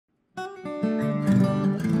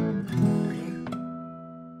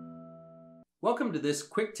Welcome to this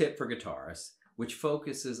quick tip for guitarists, which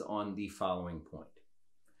focuses on the following point.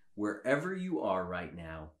 Wherever you are right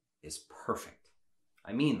now is perfect.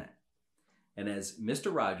 I mean that. And as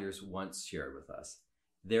Mr. Rogers once shared with us,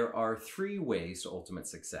 there are 3 ways to ultimate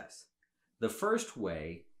success. The first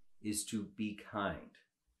way is to be kind.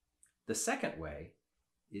 The second way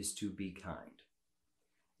is to be kind.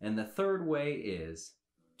 And the third way is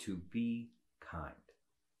to be kind.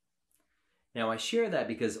 Now, I share that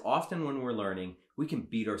because often when we're learning, we can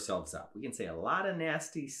beat ourselves up. We can say a lot of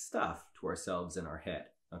nasty stuff to ourselves in our head,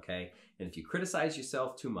 okay? And if you criticize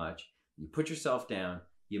yourself too much, you put yourself down,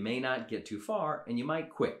 you may not get too far and you might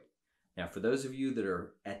quit. Now, for those of you that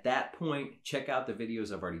are at that point, check out the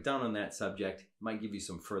videos I've already done on that subject. It might give you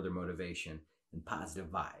some further motivation and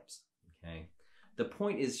positive vibes, okay? The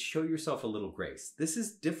point is, show yourself a little grace. This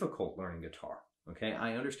is difficult learning guitar, okay?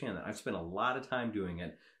 I understand that. I've spent a lot of time doing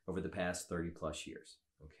it over the past 30 plus years,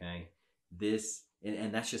 okay?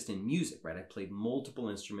 And that's just in music, right? I played multiple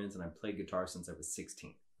instruments and I played guitar since I was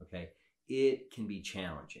 16, okay? It can be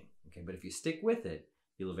challenging, okay? But if you stick with it,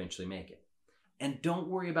 you'll eventually make it. And don't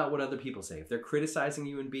worry about what other people say. If they're criticizing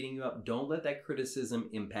you and beating you up, don't let that criticism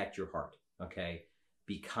impact your heart, okay?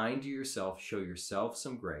 Be kind to yourself, show yourself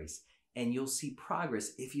some grace, and you'll see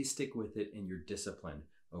progress if you stick with it and you're disciplined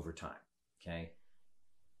over time, okay?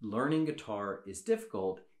 Learning guitar is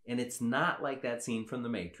difficult, and it's not like that scene from The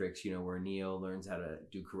Matrix, you know, where Neo learns how to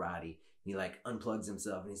do karate. And he like unplugs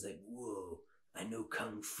himself and he's like, whoa, I know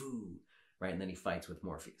Kung Fu, right? And then he fights with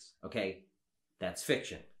Morpheus, okay? That's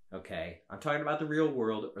fiction, okay? I'm talking about the real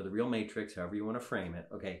world or the real Matrix, however you want to frame it,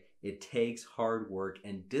 okay? It takes hard work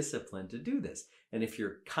and discipline to do this. And if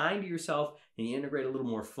you're kind to yourself and you integrate a little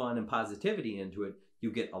more fun and positivity into it, you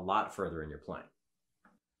get a lot further in your playing.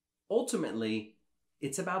 Ultimately,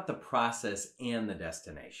 it's about the process and the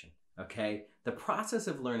destination, okay? The process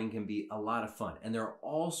of learning can be a lot of fun, and there are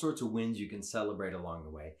all sorts of wins you can celebrate along the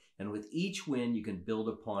way. And with each win, you can build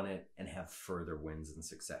upon it and have further wins and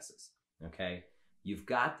successes, okay? You've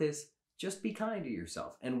got this. Just be kind to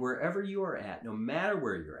yourself. And wherever you are at, no matter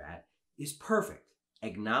where you're at, is perfect.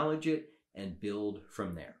 Acknowledge it and build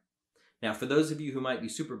from there. Now, for those of you who might be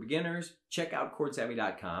super beginners, check out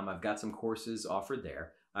ChordSavvy.com. I've got some courses offered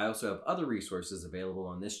there. I also have other resources available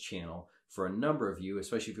on this channel for a number of you,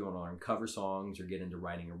 especially if you want to learn cover songs or get into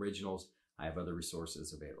writing originals. I have other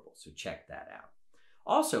resources available, so check that out.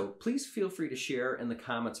 Also, please feel free to share in the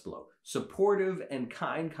comments below. Supportive and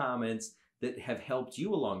kind comments that have helped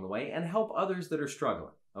you along the way and help others that are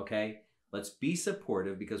struggling, okay? Let's be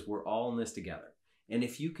supportive because we're all in this together. And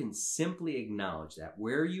if you can simply acknowledge that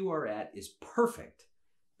where you are at is perfect,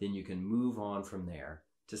 then you can move on from there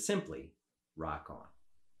to simply rock on.